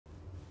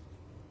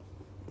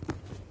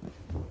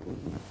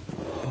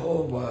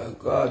Oh my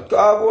God.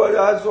 Khago,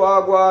 that's what I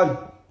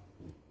want.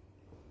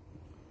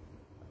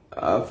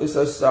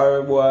 Officer,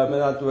 sorry boy, I'm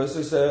not to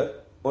say,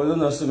 oh, you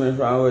don't see me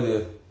from where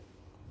there.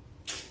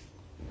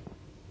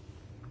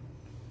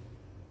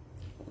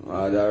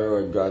 God, that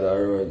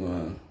road,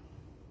 man.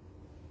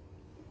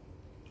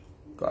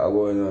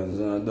 Khago, I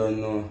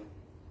don't know.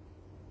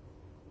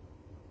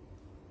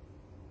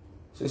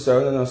 Sister,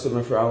 you don't see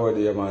me from where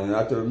there, man. I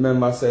have to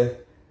remember, say,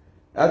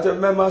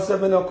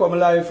 me not come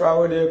live from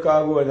where there,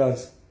 Khago,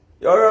 dance.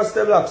 You're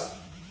Rusty Blacks.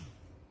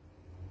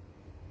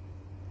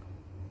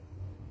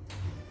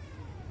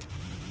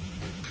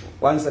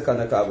 One second,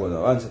 Khago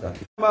now. 1 second.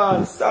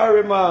 Man,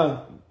 sorry, man.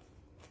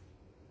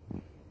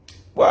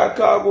 Boy,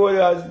 Khago,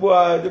 yes,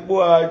 boy, the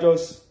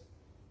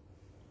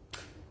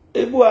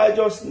boy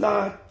just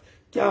not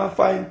can't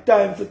find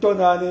time to turn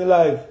on in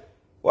life.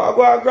 Why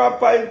go and grab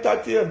pint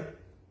entertain?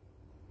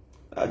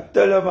 I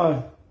tell you,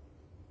 man.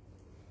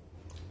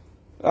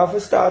 I have to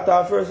start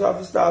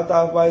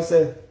off by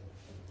saying,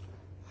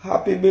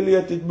 happy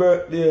belated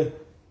birthday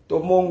to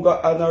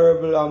Munga,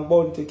 Honorable and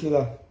Bounty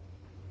Killer.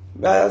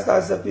 I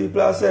understand some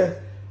people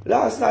say,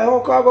 last night how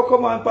Khago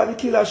come on for the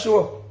Killer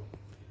show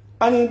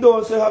and he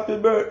don't say happy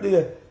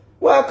birthday.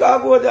 Why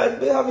Khago that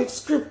they have it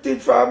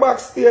scripted from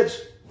backstage.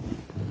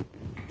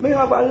 We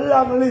have a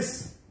long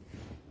list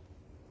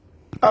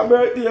of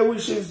birthday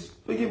wishes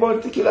to give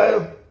Bounty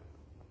Killer.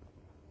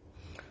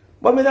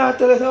 But me not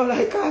tell you now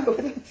like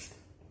Khago.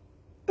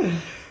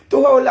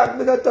 To how long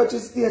me not touch the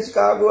stage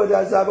Khago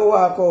dance I go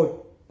walk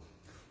out.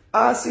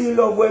 I see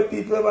love where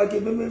people ever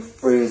give me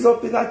freeze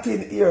up in a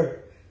thin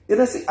ear. You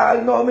know see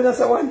all know me not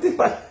say one thing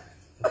but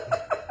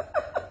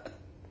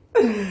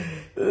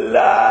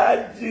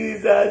Lord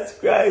Jesus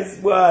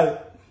Christ boy.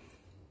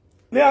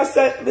 Me I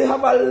said me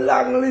have a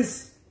long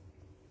list.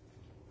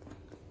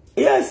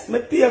 Yes, me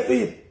pay for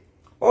it.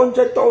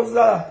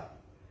 $100,000.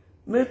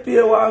 Me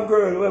pay one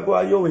girl where go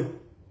a Yowie.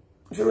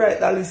 She write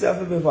that list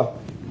for me for.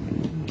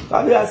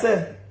 Because me I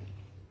say,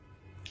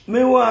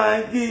 me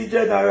want to give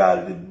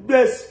General the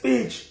best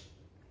speech.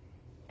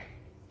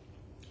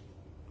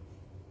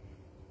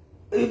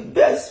 The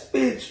best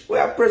speech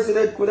where a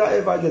president could have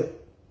ever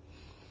get.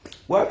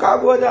 Where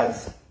Khago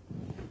dance?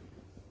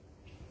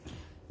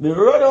 Me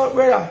run out,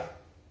 brother.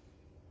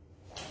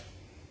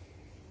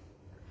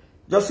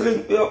 Just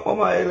link me up on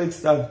my head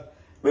stand.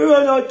 Me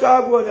run out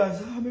Khago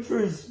dance. Me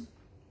freeze.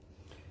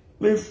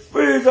 Me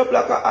freeze up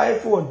like an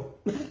iPhone.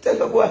 Tell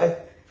you boy.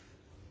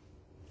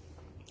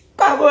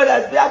 Khago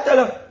dance, me I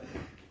tell you.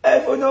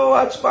 If you don't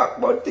watch back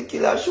Bounty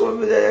Killer show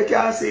me there, you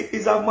can see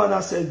is a man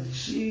I said,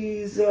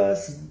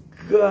 Jesus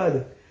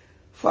God.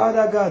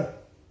 Father God,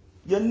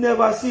 you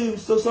never seem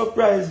to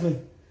surprise me.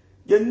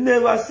 You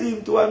never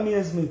seem to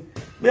amaze me.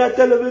 Me I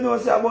tell you, know,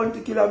 say I want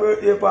to kill a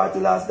birthday party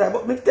last time.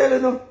 But me tell you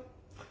no,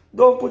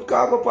 don't put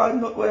Khago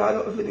on not where I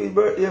don't feel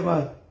birthday,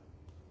 man.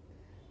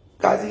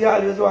 Because he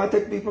always want to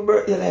take people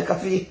birthday like a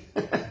fee.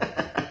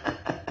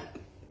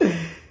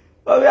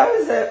 But we have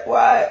to say,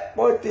 why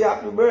Bounty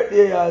happy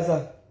birthday,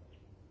 Yaza?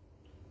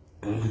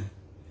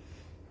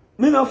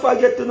 Me not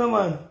forget to no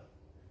man.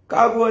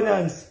 Khago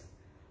dance.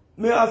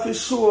 Me have to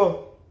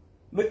show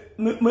me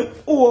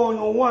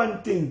own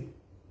one thing.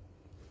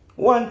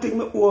 One thing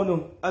me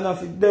own and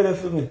have it dead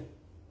for me.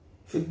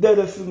 If it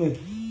dead for me.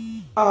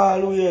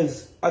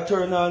 Always I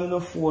turn on the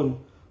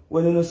phone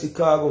when you see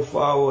Khago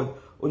forward.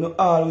 When you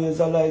always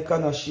a like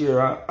and a share.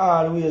 And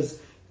always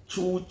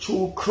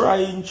through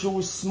crying,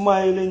 through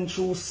smiling,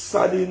 through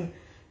saddening,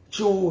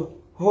 through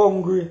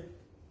hungry,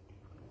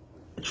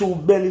 through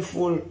belly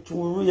full,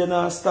 through rain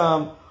and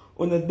storm.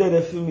 When you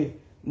dead for me.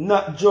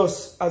 Not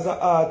just as an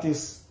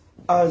artist,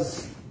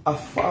 as a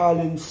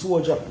fallen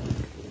soldier,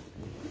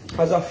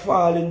 as a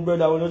fallen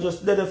brother, when you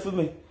just dead for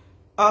me.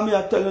 I'm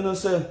here telling you,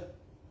 say,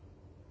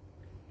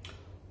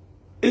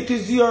 it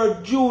is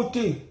your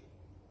duty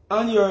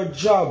and your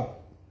job.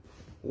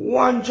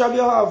 One job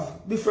you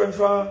have different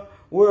from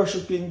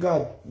worshiping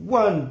God.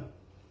 One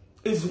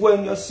is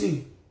when you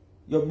see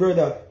your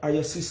brother or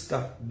your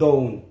sister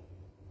down,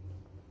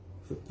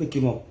 pick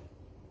him up.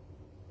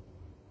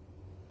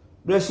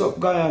 Bless up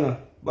Guyana,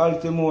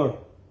 Baltimore,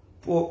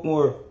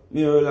 Portmore,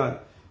 Maryland.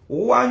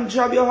 One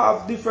job you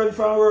have different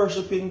from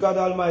worshiping God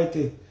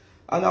Almighty.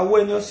 And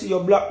when you see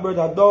your black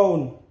brother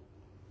down,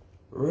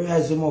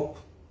 raise him up.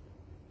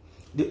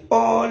 The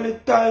only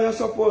time you're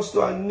supposed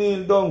to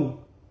kneel down,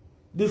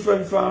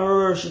 different from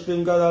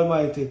worshiping God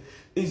Almighty,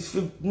 is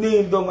to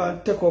kneel down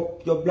and take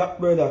up your black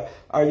brother,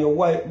 or your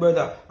white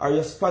brother, or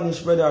your Spanish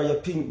brother, or your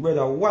pink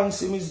brother.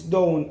 Once him is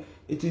down,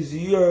 it is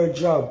your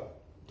job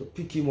to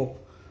pick him up.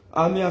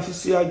 And me have to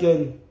say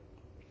again,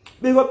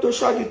 big up to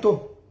Shaggy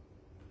too.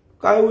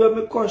 Because when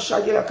me call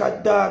Shaggy like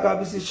a dog,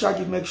 I see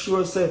Shaggy make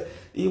sure say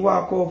he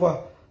walk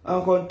over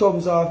and come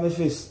thumbs off my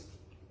face.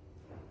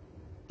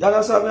 You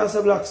understand me I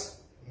say Blacks?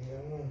 Yeah,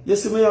 you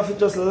see me have to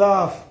just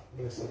laugh.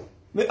 Yes,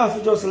 me have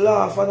to just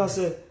laugh and I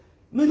say,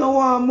 me don't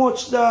want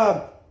much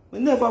dog. Me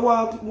never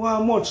want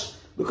much.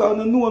 Because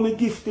I know me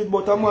gifted,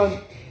 but a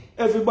man,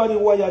 everybody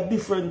wire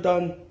different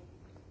and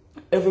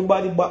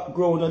everybody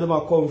background and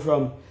them come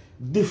from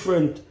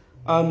different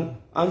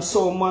And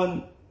so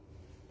man,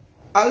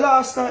 and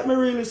last night me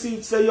really see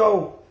it say,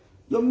 yo,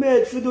 you're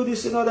made to do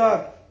this and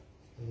that.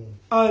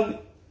 And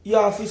you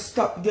have to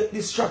stop, get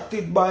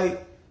distracted by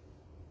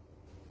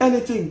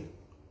anything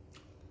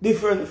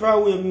different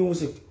from way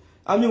music.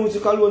 And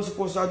music alone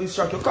supposed to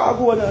distract you.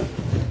 Khago and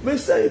me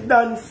say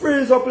Dan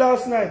freeze up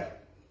last night.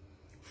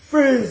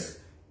 Freeze.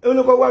 You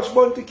look at watch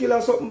Bounty Kill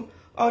or something,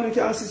 and you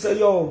can see say,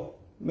 yo,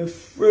 me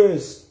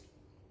freeze.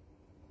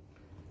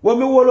 When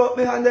me hold up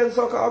my hand and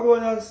so Khago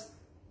and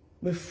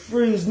me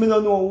freeze, me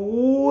don't know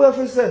what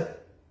to say.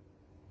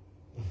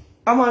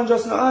 A man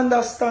just not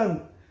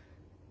understand.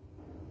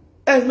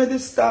 And me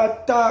just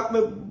start talk,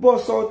 me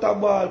bust out a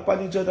ball for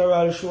the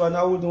general show, and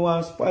I wouldn't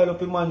want to spoil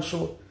up a man's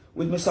show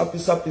with me sappy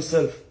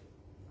self.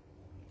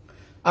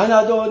 And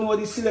I don't know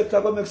the selector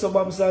going to make some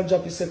bombs and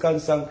drop his second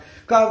song.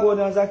 Khago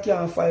and I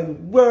can't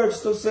find words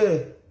to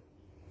say.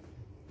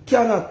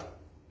 Cannot.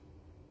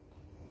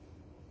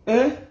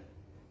 Eh?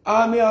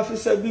 And me have to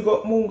say big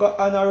up Munga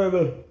and a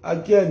rebel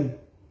again.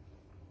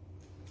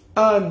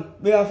 And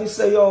me have to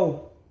say,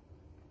 yo,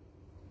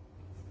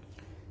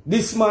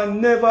 this man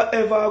never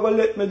ever gonna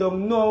let me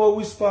down. No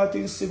whisper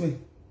to see me.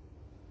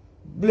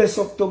 Bless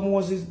up to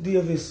Moses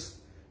Davis.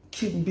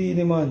 King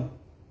Beanie man.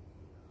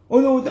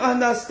 You don't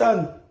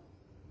understand.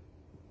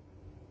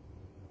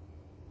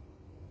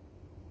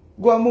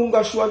 Go and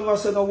Munga show and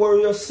say, don't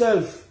worry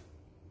yourself.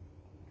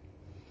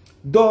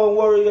 Don't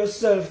worry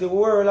yourself. The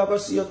world I gonna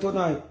see you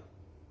tonight.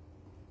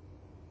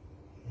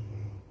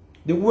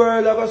 The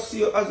world I gonna see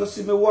you as you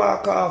see me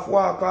walk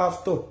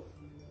off too.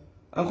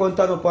 And come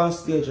turn up on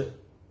stage.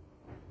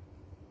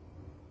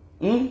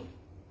 And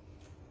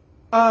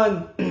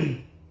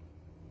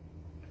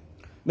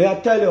may I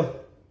tell you,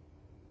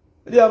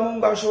 the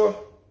Munga show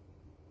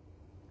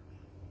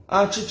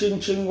and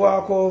ching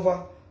walk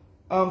over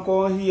and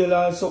come heal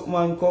and something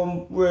and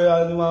come wear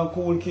and man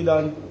cool kid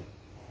and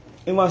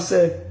he must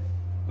say,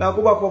 now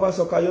go back over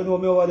so cause you know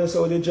me over there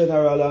so the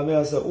general and me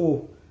I say,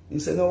 oh, he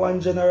said no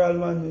one general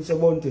man, he said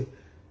Bounty.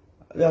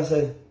 I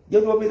say,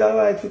 you know me that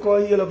like to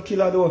come heal up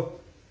killer though.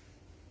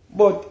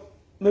 But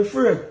me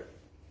afraid.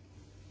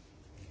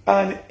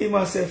 And he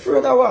must say,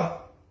 afraid of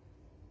what?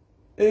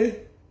 Eh?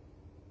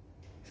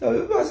 So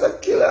he must say,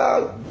 kill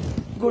a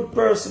good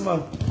person,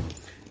 man.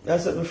 I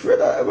said, I'm afraid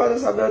that everybody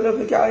said, I don't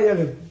think I can hear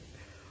him.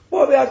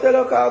 But me I tell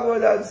you, Khago,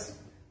 that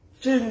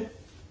Chin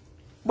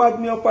bad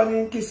me up and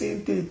him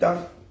kissing teeth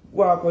and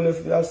walk on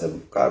left me. I said,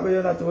 Khago,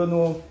 you not even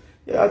know.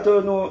 You not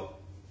even know.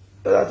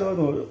 You not even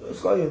know.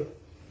 Let's go here.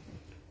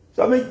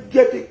 So me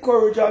get the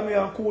courage and me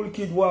and cool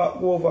kid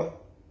walk over.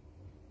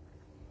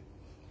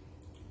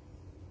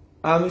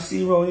 And me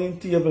see round in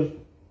table.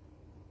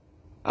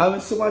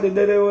 And somebody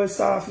there was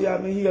Safi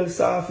and me heal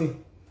Safi.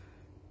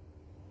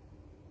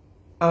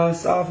 And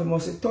Safi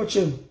must touch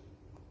him.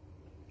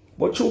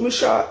 But through me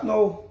shot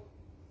now,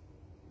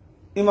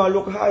 he might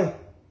look high.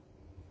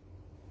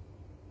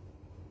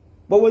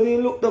 But when he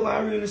look down, I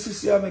really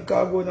see me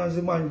Khago and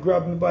the man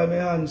grab me by my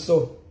hand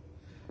so.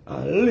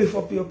 And lift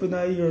up in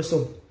the ear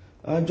so.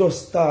 And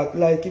just start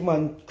like him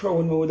and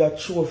crown me with that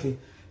trophy.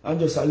 And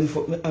just lift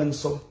up my hand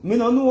so. Me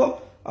no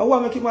know. I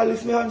want to make him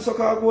lift my hand so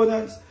Khago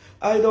and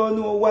I don't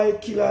know why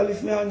killer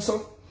lift my hand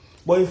so.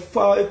 But if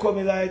it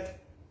coming like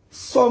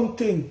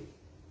something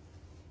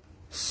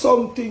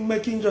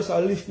making just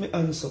lift me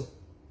hand so.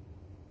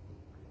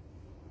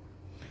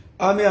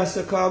 And me I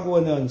say Khago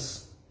and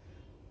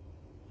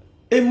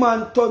a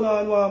man turn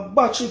on one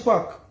battery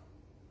pack.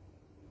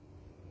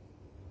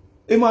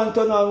 A man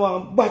turn on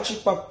one battery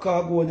pack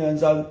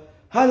Khagonians and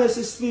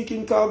honestly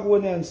speaking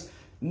Khagonians,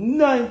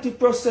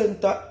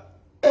 90% of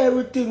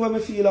everything when I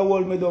feel I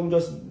hold me down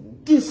just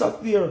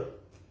disappear.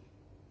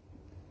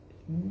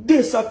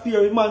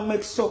 Disappear. A man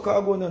makes so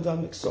Khagonians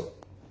and makes so.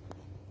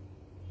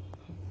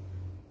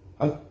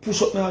 I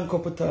push up my hand a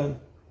couple times.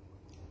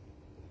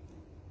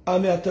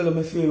 And I tell him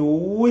I feel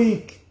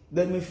weak.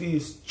 Then I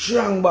feel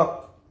strong back.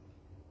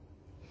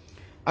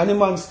 And the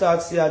man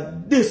starts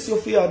saying, this you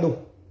fear do.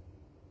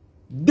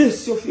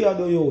 This you fear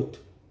do, youth.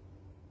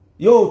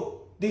 Youth,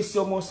 this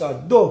you must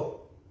do.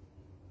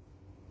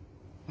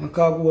 And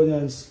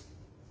Khagonians,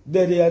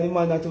 daddy and the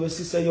man that will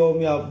say, yo,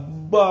 me a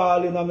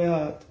ball in my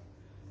heart.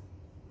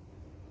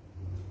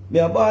 Me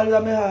a ball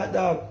in my heart,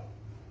 dog.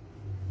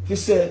 If you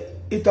say,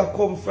 it a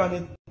come from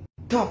the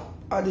top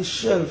of the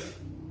shelf.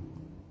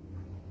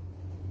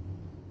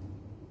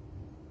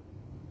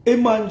 A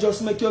man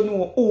just make you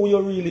know who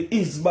you really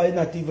is by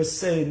not even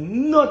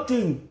saying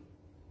nothing.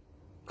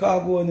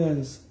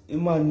 Khagonians, a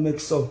man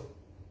makes up.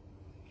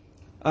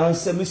 And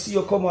say, me see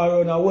you come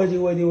around and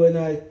when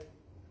night.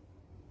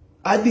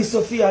 And this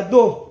Sophia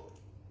do.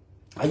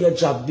 And you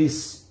job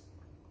this.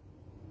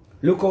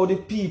 Look how the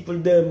people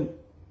them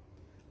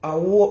are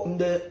opening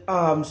their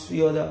arms for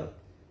you that.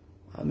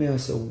 And me I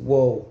say,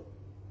 wow.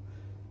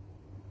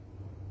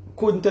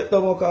 Couldn't take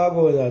them out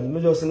Khagonians.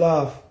 Me just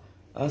laugh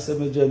and say,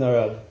 me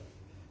general.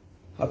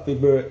 Happy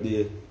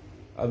birthday.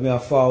 I mean, I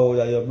found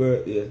that your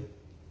birthday.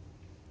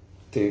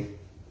 Thing.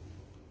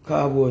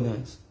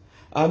 Khagonians.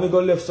 And I go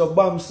left some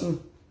Bamson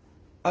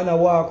and I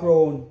walk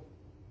around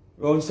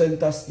round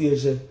center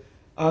stage.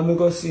 And me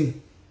go see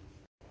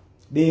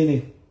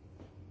Beanie.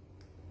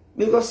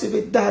 Me go see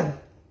my dad.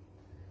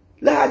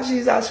 Lord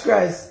Jesus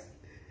Christ.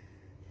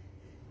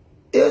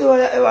 You know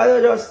what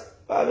I just,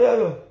 I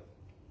know.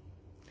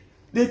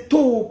 The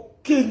two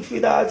king for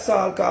the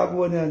dancehall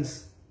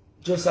Khagonians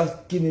just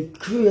have give me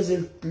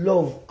crazy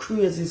love,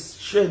 crazy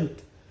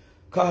strength,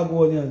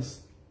 Khagonians.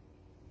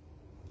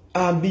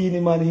 And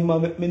Beanie Man, him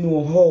and make me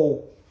know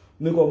how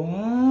me go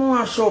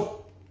mash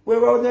up where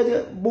around there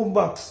the boom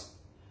box.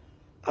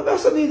 I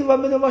just need to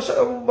mash up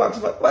the boom box,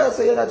 but why I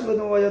say you don't even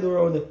know what you do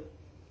around there?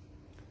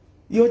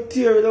 You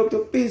tear it up to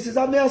pieces.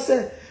 And I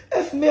say,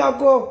 if me I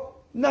go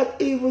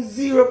not even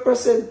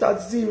 0% at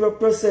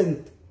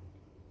 0%.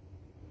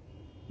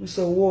 I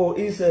say, whoa,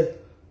 he said,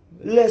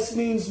 less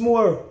means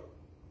more.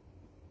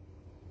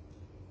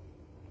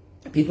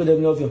 People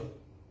them love you.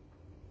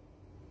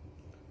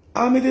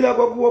 And me did I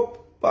go up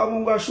for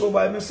Munga show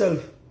by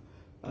myself.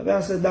 And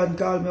I said, Dan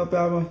call me up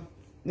here, man.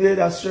 Need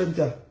that strength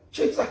here.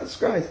 Jesus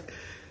Christ.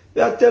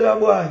 I tell a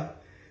boy,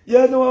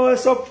 you know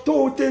what,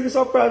 two things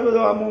surprised me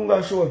on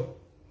Munga show.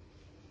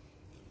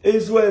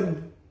 Is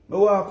when I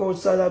walk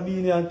outside of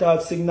Beanie and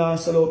start singing and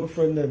sell out my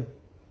friend them.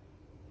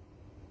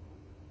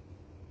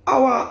 I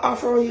want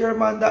after here,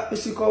 man, that I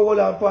see hold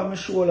on my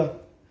shoulder.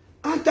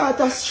 I thought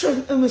that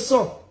strength in me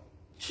so.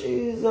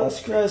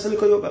 Jesus Christ,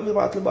 look at you at me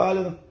battle ball,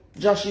 you know.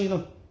 Josh, you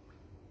know.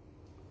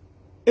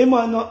 A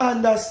man no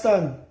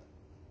understand.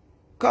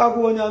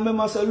 Khago and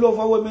remember say love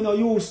what me no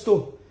used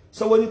to.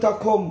 So when it a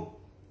come,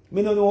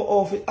 me no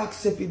know how to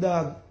accept it,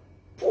 dog.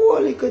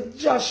 Poor little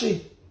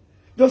Joshy.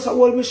 Just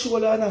hold me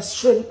shoulder and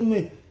strengthen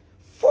me.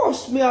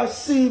 First me I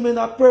see me in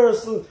a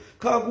person.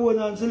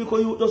 Khago and say look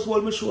you just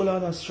hold me shoulder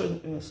and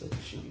strengthen me. I said,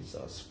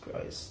 Jesus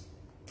Christ.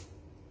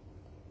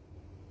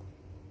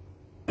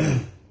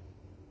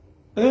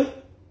 Eh?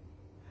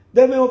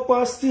 Then me up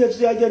on stage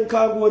there again,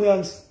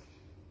 Khagonians.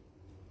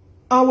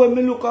 And when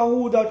me look at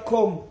who that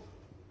come,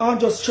 and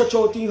just stretch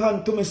out his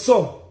hand to me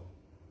so,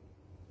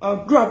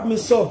 and grab me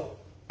so,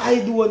 I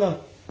do wanna,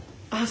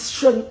 and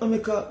strengthen me,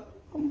 cause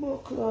I'm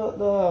buckler,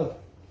 dog.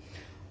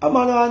 I'm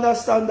gonna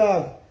understand,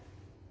 dog.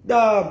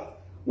 Dog,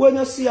 when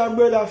you see a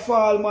brother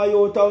fall, my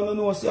out, and you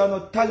know, see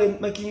no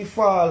talent making him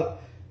fall,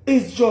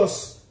 it's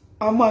just,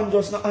 a man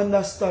just not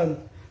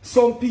understand.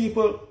 Some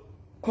people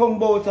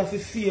come out of the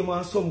fame,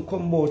 and some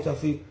come out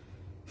of the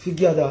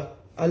gather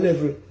a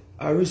level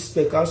of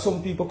respect. And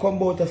some people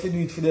come out to do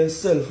it for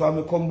themselves, and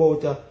me come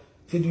out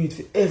to do it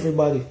for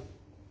everybody.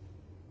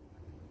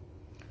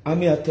 And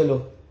me I tell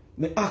you,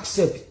 me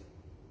accept.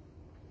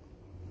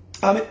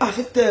 And me have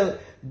to tell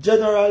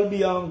General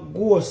B and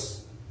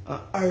Ghost and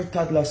Harry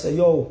Toddler say,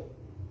 yo,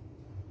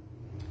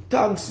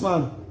 thanks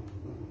man.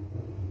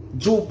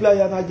 Joe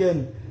Playan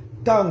again,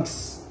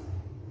 thanks.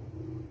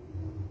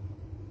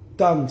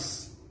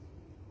 Thanks.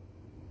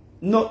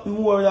 Not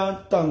more than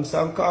thanks,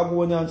 and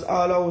Khagonians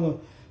all around.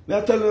 Me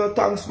I tell you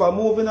thanks for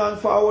moving on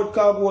forward,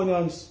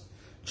 Khagonians.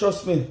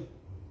 Trust me.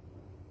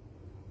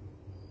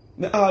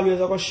 Me always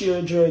have a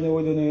share journey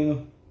with you, you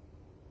know.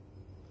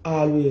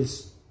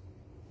 Always.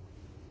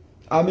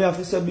 And me have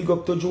to say big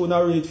up to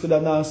Jonah Reid for the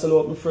now sell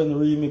out my friend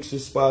remix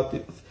this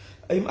party.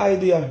 I'm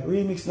idea,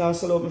 remix now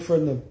sell out my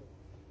friend them.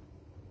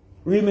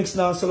 Remix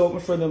now sell out my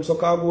friend them, so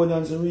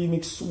Khagonians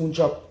remix soon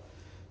chop.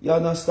 You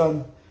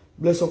understand?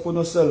 Bless up on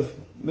yourself.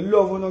 Me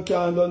love when you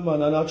can't done,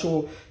 man. And I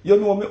show, you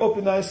know me up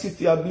in the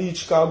city, I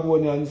bleach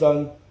Khagonians,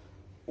 and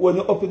when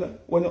you up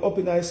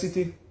in the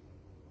city,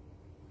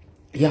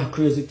 you have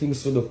crazy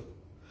things to do.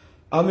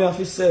 And me have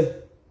to say,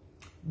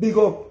 big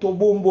up to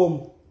Boom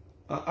Boom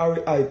and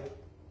Harry Hype.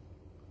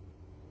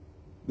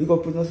 Big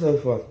up on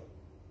yourself, man.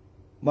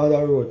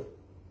 Mother Road.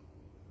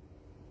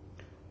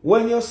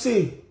 When you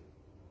see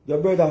your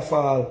brother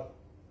fall,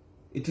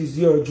 it is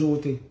your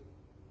duty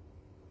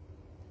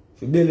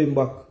to build him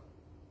back.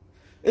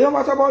 It don't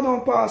matter about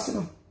no pass, you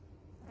know.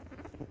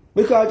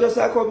 Because just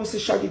like how I see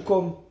Shaggy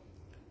come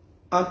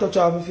and touch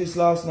off my fist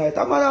last night,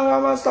 a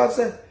man start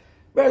saying,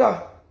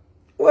 brother,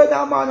 when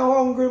a man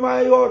hungry,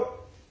 my Lord,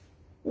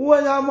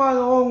 when a man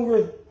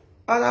hungry,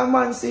 and a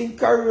man seeing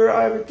career,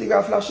 everything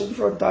a flash in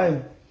front of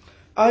him,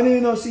 and he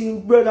not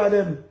seeing brother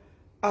them,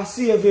 I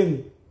save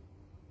him.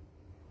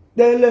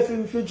 They left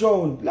him for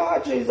drown.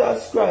 Lord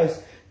Jesus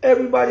Christ,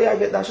 everybody I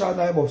get that shot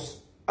in the bus.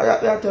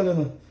 I telling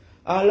you.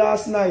 And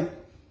last night,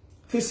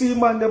 if you see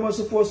man them was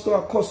supposed to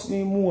have cost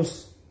me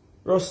most,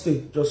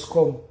 Rusty, just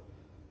come.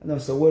 And I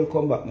said,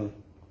 welcome back, man.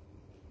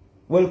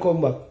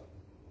 Welcome back.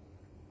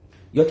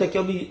 You take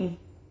your beating,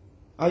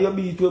 and your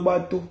beat were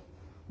bad too,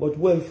 but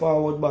well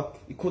forward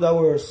back. It could have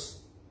worse.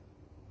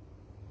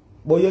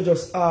 But you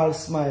just all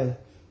smile.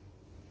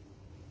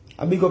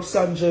 I big up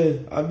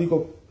Sanjay, I big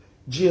up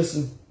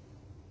Jason,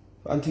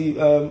 and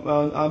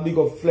big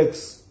up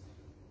Flex,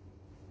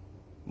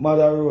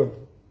 Mother Road.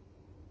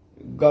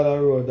 God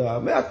a road,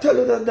 dog. May I tell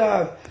you that,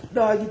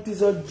 dog, it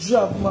is a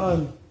job,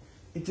 man.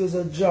 It is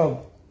a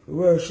job to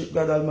worship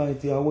God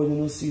Almighty. And when you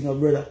don't see no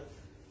brother,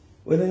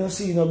 when you don't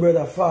see no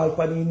brother fall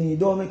upon his knee,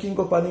 don't make him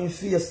go upon his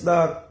face,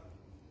 dog.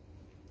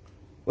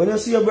 When you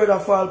see your brother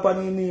fall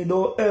upon his knee,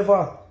 don't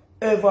ever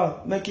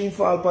make him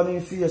fall upon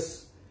his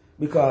face.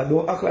 Because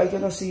don't act like you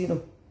don't see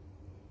him.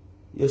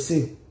 You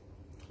see.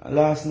 And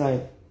last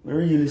night, I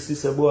really see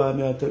say, boy,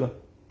 I tell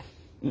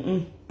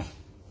you.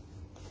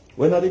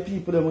 When are the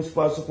people that was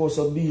supposed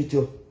to beat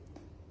you?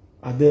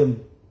 And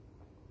them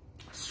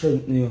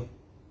strengthen you.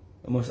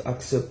 You must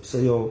accept,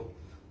 say, yo,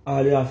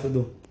 all you have to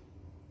do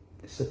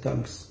is say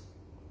thanks.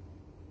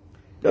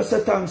 Just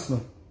say thanks,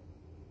 man.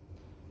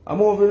 I'm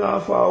moving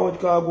on forward,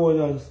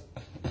 Khago.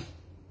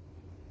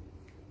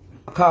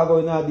 Khago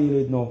is not dealing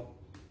with now.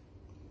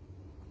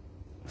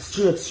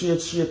 Straight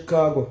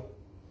Khago.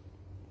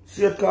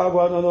 Straight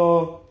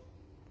Khago,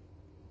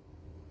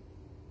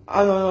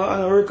 I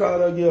don't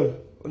record again.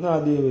 I'm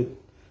not dealing with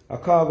a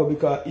Khago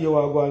because you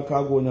are going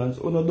Khago.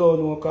 You don't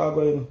know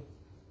Khago, you know.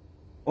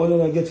 You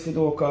don't get to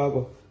know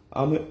Khago.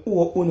 And I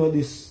owe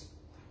this.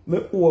 I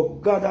owe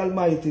God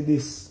Almighty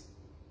this.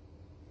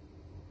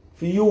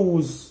 To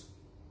use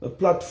the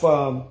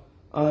platform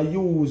and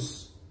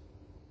use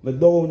my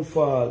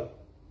downfall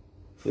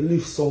to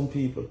lift some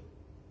people.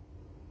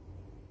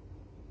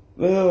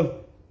 I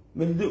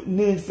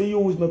need to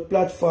use my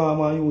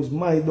platform and use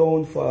my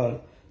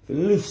downfall to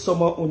lift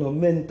some of you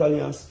mentally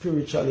and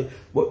spiritually.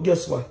 But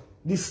guess what?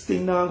 This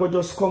thing now go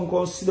just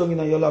come sit down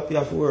in your lap. You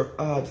have to work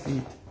hard for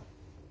it.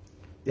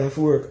 You have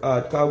to work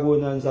hard.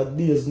 Khago are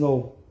days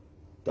now.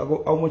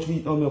 How much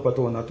we know me up at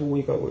all? 2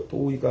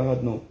 weeks I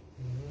had now.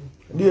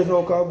 Days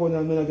now Khago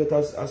and I get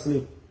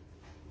asleep.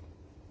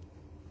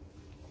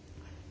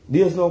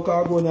 Days now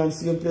Khago and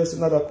same place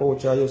another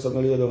couch I used to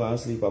lay down and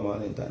sleep a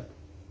morning time.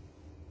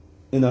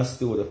 In a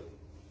studio.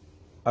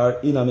 Or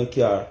in a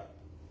car.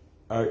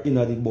 Or in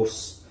a the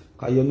bus.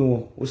 Because you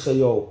know, we say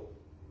yo.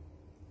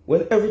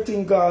 When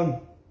everything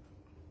gone,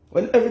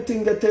 when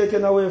everything get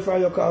taken away from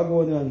your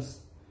Khagonians,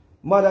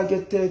 mother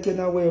get taken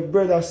away,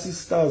 brothers,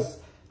 sisters,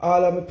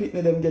 all of my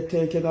pitney them get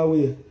taken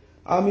away.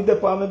 And me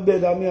dep on my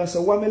bed and me I say,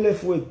 what me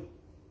left with?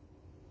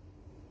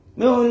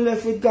 Me only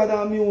left with God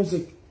and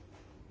music.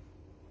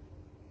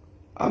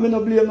 And me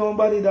no blame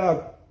nobody,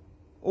 dog.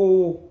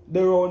 Oh,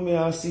 they around me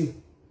and see.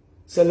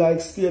 So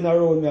like staying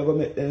around me, I go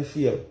make them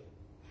feel.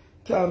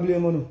 Can't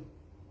blame you.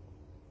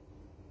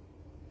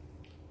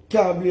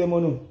 Can't blame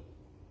you.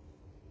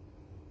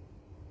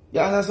 You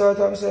understand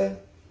what I'm saying?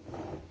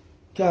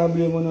 Can't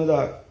blame you,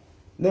 dog.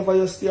 Never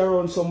you stay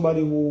around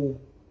somebody who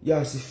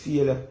you see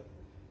failure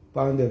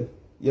upon them.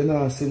 You're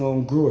not seeing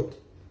no growth.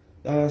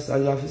 You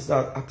understand? You have to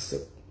start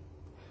accept.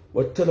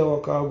 But tell our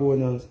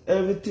Khagonians,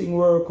 everything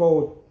work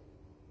out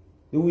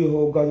the way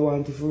how God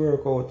wants it to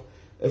work out.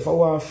 If I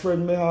want a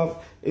friend may have,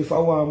 if I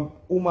want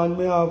a woman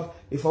may have,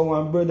 if I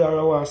want a brother or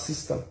I want a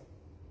sister.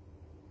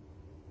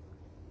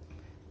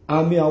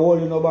 And me I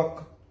hold you no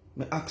back.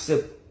 Me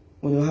accept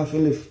when you have to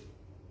live.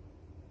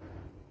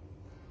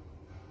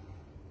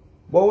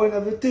 But when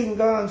everything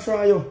gone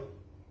from you,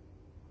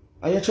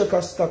 and you check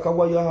a stack of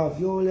what you have,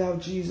 you only have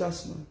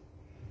Jesus, man.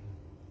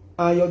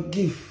 And your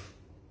gift.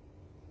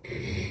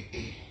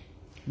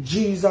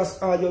 Jesus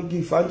are your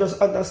gift. And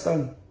just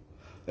understand.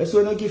 That's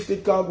when you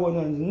gifted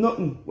Khagonians.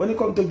 Nothing. When it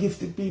comes to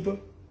gifted people,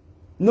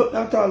 nothing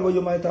at all what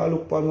you might have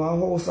looked upon. One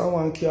house and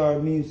one car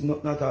means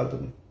nothing at all to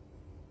me.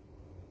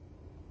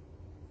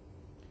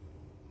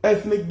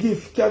 If my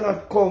gift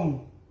cannot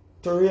come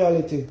to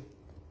reality,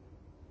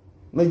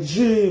 my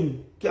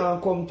dream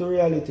can't come to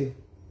reality,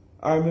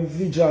 or my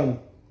vision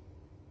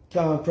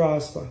can't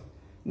prosper.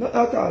 Not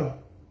at all.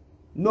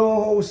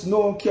 No house,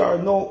 no car,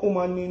 no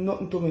woman mean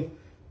nothing to me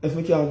if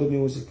I can't do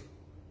music.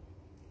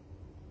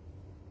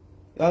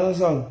 You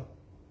understand?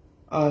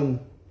 And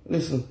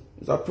listen,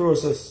 it's a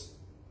process.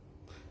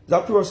 It's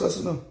a process,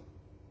 you know.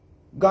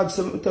 God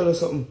said me tell you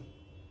something.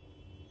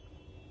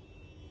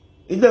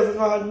 He never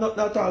had nothing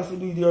at all to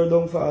do with your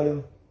downfall, you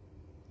know.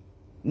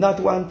 Not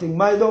one thing.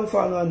 My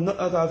downfall had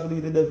nothing at all to do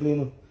with the devil, you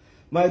know.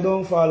 My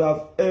downfall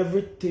have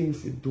everything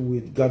to do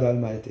with God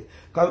Almighty.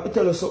 Can I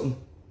tell you something?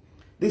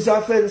 This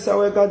offense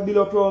where God build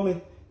up around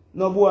me,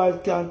 no boy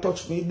can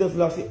touch me. The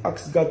devil have to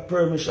ask God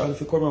permission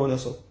to come around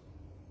us.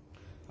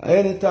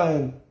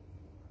 Anytime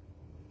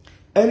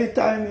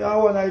you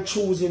want to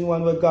choose in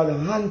one where God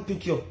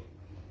handpick you,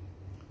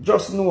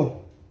 just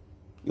know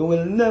you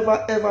will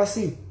never ever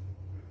see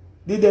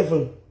the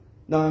devil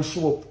now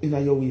show up in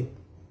your way.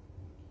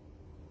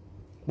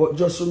 But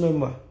just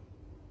remember,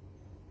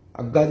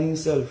 God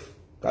himself,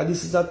 because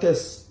this is a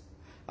test.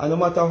 And no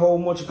matter how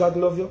much God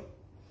love you,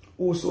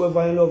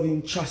 whosoever in love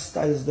him,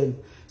 chastise them.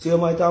 So you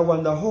might have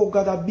wonder, how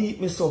God beat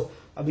me so?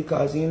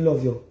 Because he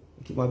love you,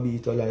 he keep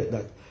beat you like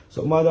that.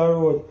 So Mother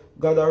Road,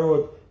 God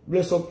Road,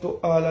 bless up to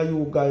all of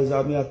you guys,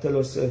 and I tell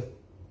us, and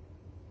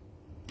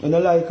I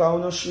like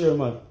how I share,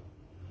 man.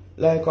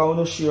 Like how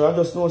I share, I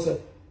just know, say,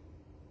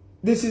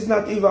 this is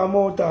not even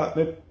more talk.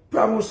 I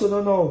promise you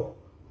don't know.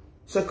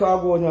 So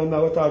Khago and I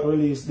will start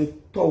release the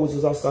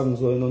thousands of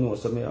songs you don't know,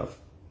 so I have.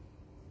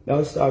 I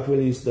will start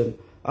release them.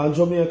 And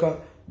Jamaica,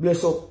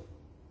 bless up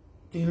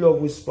the love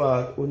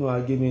whisper, you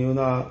know, give me, you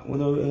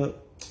know,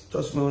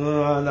 trust me, you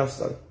don't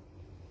understand.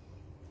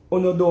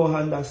 You don't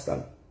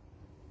understand.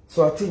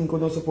 So I think we're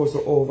not supposed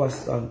to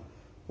overstand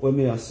what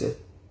me I say.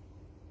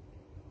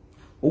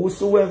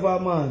 Whosoever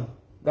man,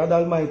 God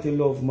Almighty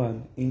love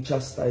man, in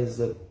chastise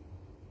them.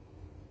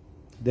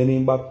 Then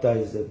he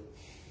baptize them.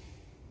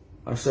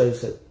 And so he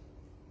said,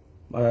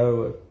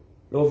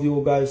 love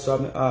you guys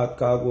from my heart,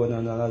 Khago,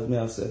 and as me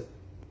I say,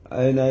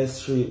 in the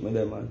street, me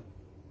them man.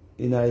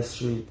 In the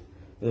street.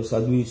 Just I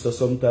do it so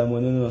sometime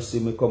when you don't see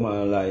me come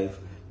on live,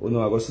 you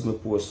know I go see me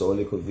post all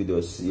little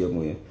videos same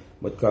way.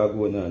 But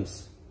Khago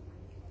Nance.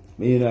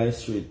 Me in the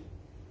street.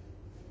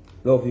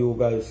 Love you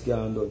guys,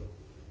 can't do.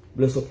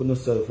 Bless up on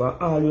yourself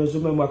and always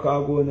remember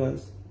Khago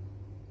Nance.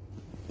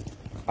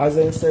 As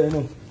I say, you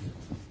know,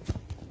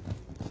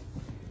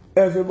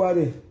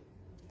 everybody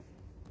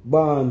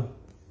born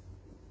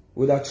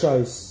with a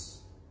choice.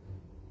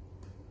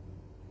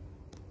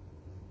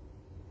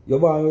 You're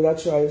born with a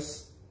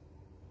choice.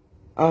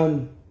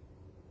 And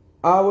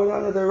I will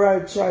not have the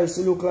right choice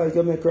to look like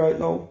you make right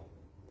now.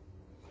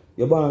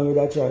 You're born with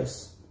a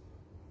choice.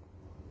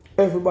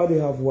 Everybody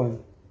have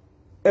one.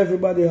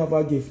 Everybody have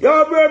a gift.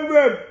 Yo,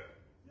 Brem!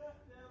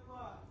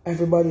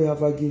 Everybody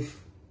have a gift.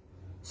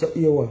 So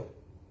here what?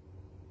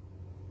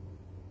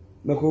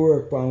 Make you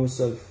work on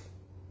yourself.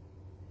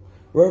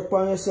 Work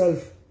on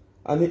yourself.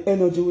 And the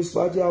energy which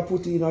you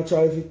put in a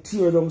try if you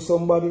tear down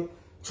somebody,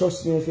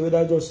 trust me, if you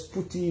would just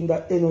put in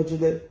that energy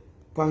there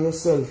on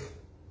yourself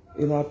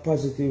in a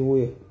positive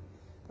way.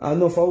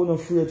 And enough I wouldn't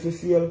afraid to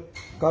fail.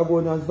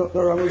 Khago Nance,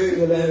 nothing wrong with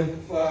failing.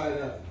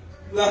 Father.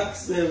 Black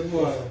same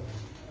boy.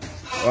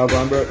 What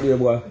on birthday,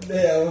 boy?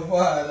 There,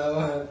 father,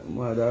 man.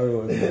 Mother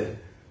road, boy.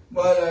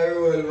 Mother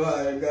road,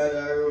 boy. God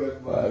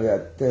road, boy. We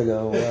are tell you,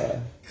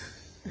 boy.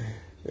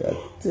 We are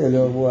tell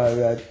you, boy.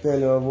 We are tell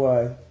you,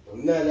 boy.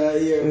 None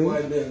here,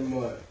 boy, them,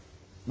 boy.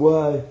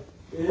 Boy,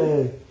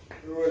 hey.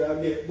 Road, I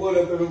make board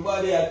up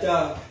everybody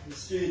attack. The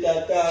street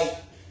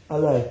attack. I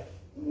like.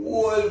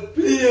 Whole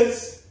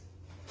place.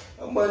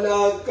 A man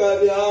out call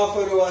me half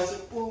an hour. I say,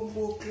 boom,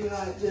 boom,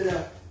 clot,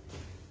 Jenna.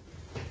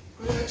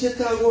 Clot, you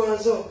talk on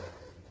so.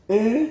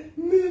 Eh?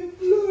 Me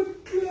blood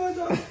clot.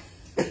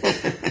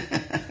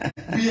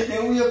 Wait,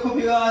 then we come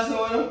here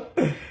also,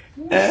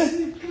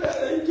 see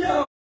clot,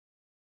 yeah.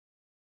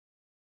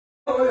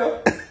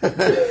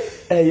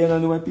 Hey, you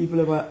know when people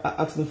ever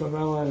ask me for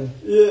money?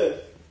 Yeah.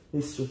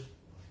 History.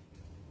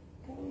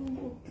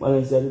 When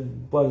I said the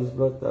body's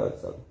blood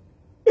clots.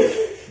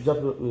 Drop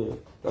it up here.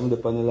 Come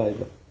up on the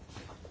live.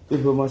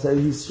 People must say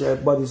history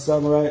body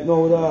song right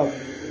now, dog.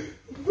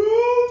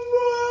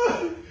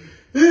 Boom,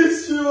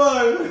 history,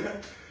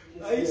 man.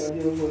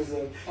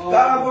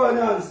 Khago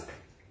Nance.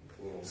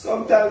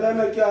 Sometimes I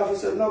make you have to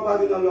say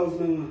nobody don't love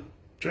me, man.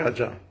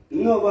 Jaja.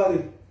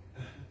 Nobody.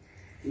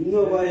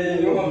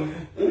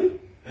 Nobody.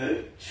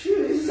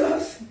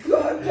 Jesus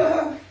God,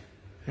 dog.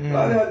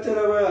 God, I tell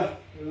you, brother.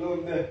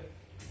 Love them.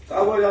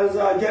 Khago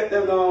Nance, get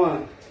them now,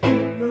 man.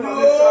 No,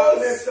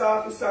 Next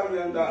half of song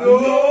and that.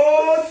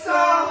 no,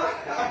 sir.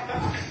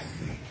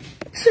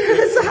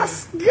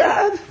 Jesus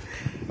God.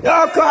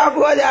 Yo,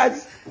 Khago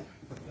Nance.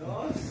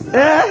 No, sir.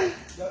 Eh?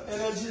 The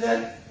energy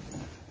there.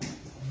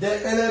 The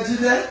energy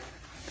there.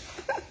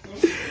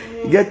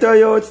 Get your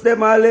youths,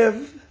 them I live.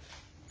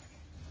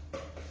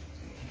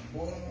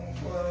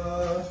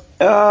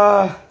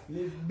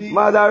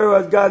 Mother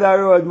Road, God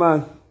Road,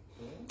 man.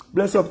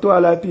 Bless up to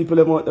all the people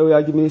them out there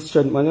who give me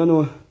strength, man. You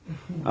know,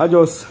 I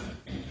just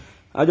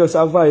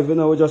survive, you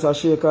know, we just a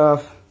shake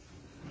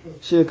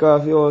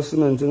off your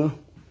cement, you know.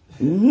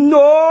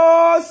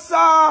 No,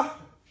 sir!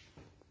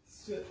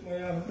 Sweat,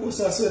 man. Who's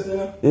a sweat, you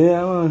know?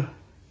 Yeah, man.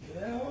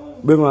 Yeah, man.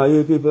 But man,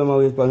 you people them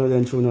wait for no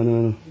then tune on, you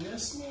know.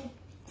 Yes, man.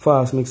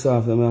 Fast mix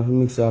off them, I have to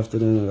mix off to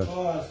them, you know.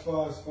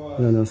 Fast.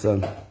 You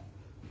understand?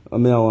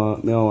 And me I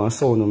want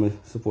sound me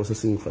supposed to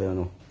sing for, you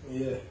know.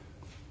 Yeah.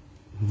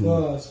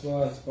 Fast.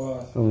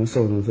 I want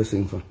sound me to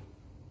sing for.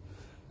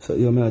 So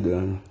you may do,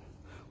 you know.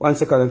 1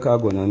 second and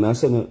Khago now, I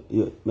send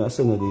you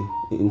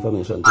the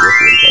information to your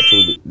phone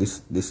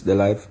through the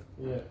live.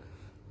 Yeah.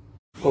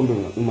 Come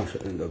bring up the mash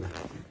up in the